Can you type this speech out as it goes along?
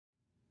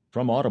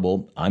From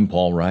Audible, I'm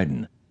Paul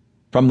Ryden.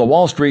 From the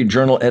Wall Street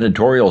Journal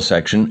editorial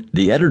section,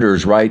 the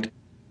editors write,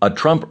 "A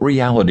Trump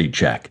reality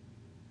check."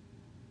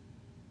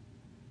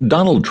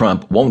 Donald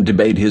Trump won't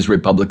debate his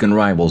Republican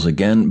rivals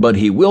again, but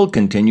he will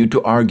continue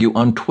to argue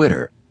on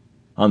Twitter.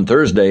 On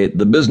Thursday,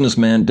 the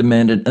businessman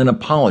demanded an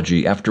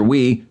apology after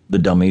we, the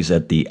dummies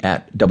at the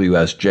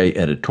 @WSJ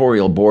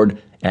editorial board,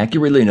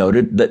 accurately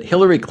noted that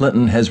Hillary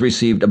Clinton has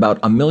received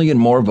about 1 million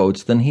more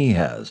votes than he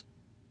has.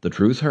 The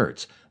truth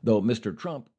hurts, though Mr. Trump